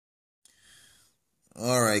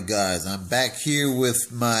Alright guys, I'm back here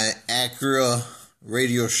with my Acura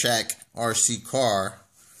Radio Shack RC car.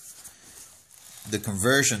 The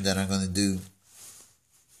conversion that I'm going to do.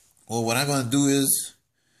 Well, what I'm going to do is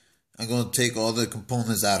I'm going to take all the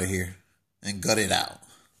components out of here and gut it out.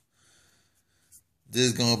 This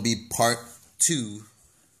is going to be part 2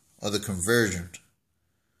 of the conversion.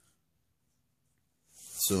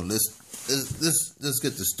 So let's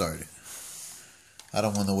get this started. I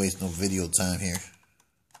don't want to waste no video time here.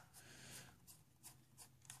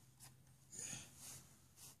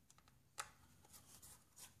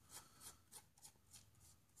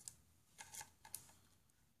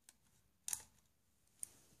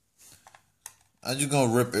 I'm just going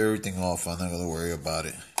to rip everything off. I'm not going to worry about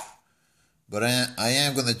it. But I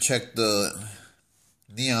am going to check the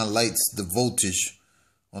neon lights, the voltage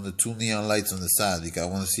on the 2 neon lights on the side. Because I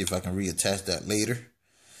want to see if I can reattach that later.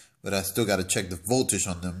 But I still got to check the voltage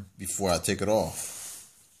on them before I take it off.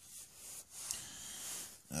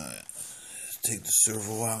 Alright, let's take the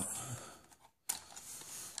servo out.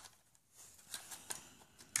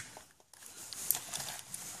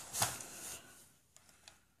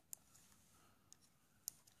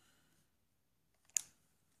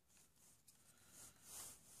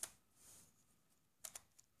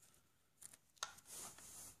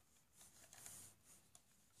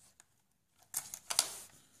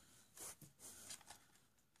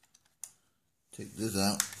 Take this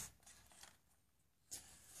out.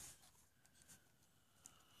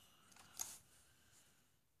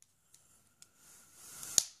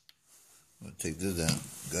 I'm going to take this out,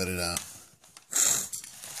 gut it out.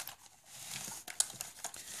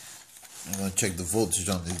 I'm going to check the voltage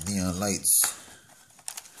on these neon lights.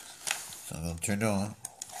 So I'm going to turn it on.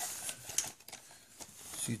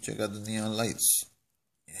 See, check out the neon lights.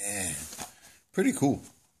 Yeah, pretty cool,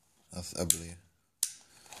 I believe.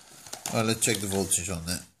 Alright, let's check the voltage on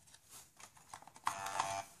that.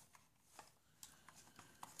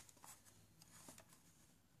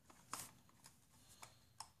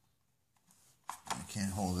 I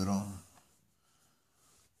can't hold it on.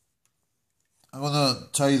 I'm gonna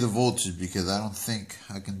tell you the voltage because I don't think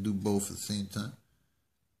I can do both at the same time.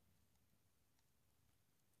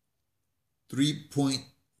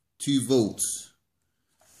 3.2 volts.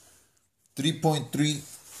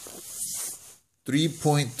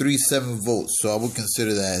 3.37 volts, so I would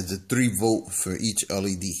consider that as a 3 volt for each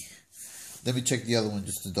LED. Let me check the other one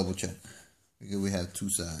just to double check, because we have 2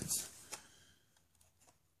 sides.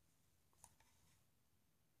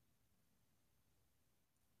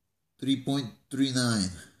 .39,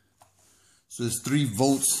 so it's 3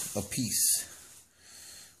 volts a piece.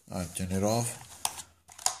 Alright, turn it off.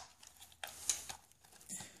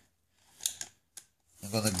 I'm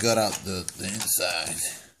gonna gut out the inside.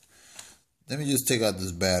 Let me just take out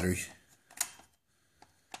this battery.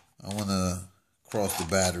 I want to cross the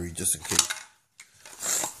battery just in case.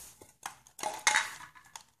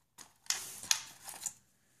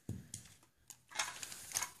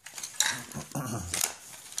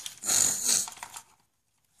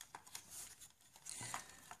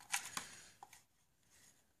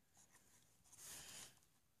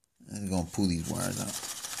 I'm going to pull these wires out.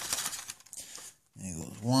 There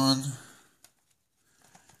goes 1,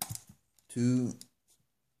 2,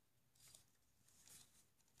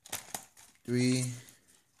 3,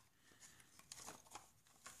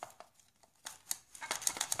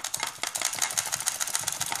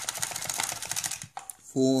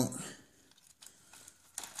 4,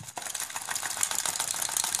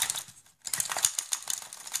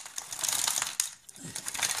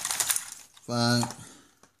 5,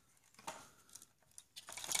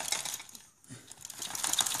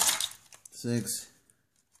 6,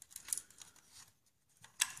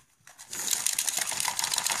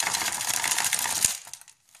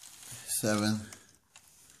 7.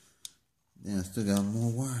 Yeah, I still got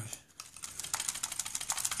more wires.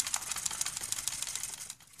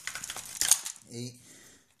 8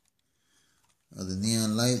 of the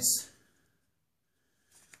neon lights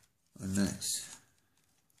are next.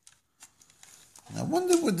 I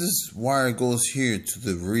wonder what this wire goes here to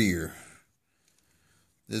the rear.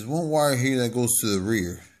 There's one wire here that goes to the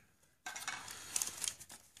rear.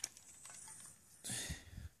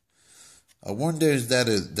 I wonder if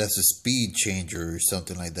that's a speed changer or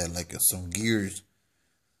something like that, like some gears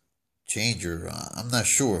changer. I'm not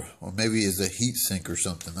sure, or maybe it's a heat sink or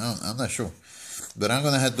something. I'm not sure, but I'm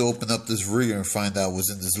gonna have to open up this rear and find out what's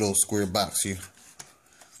in this little square box here.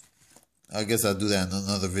 I guess I'll do that in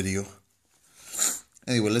another video.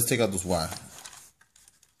 Anyway, let's take out this wire.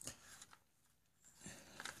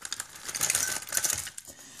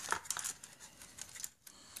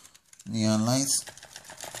 Neon lights.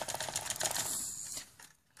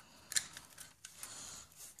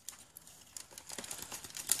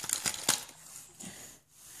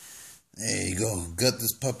 go. Gut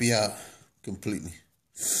this puppy out completely.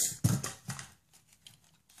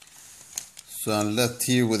 So I'm left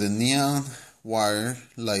here with the neon wire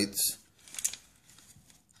lights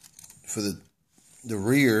for the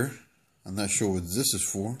rear. I'm not sure what this is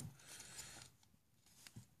for.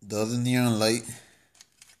 The other neon light,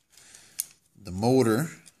 the motor,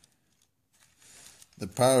 the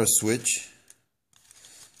power switch,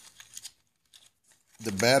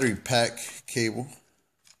 the battery pack cable.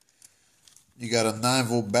 You got a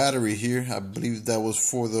 9-volt battery here. I believe that was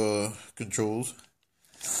for the controls.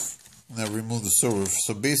 And I removed the servo.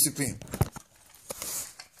 So basically,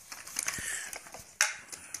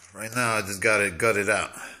 right now I just got it gutted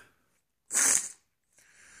out.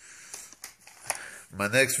 My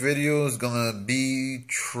next video is gonna be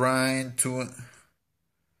trying to,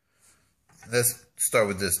 let's start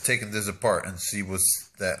with this, taking this apart and see what's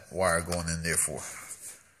that wire going in there for.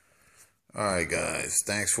 Alright guys,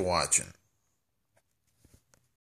 thanks for watching.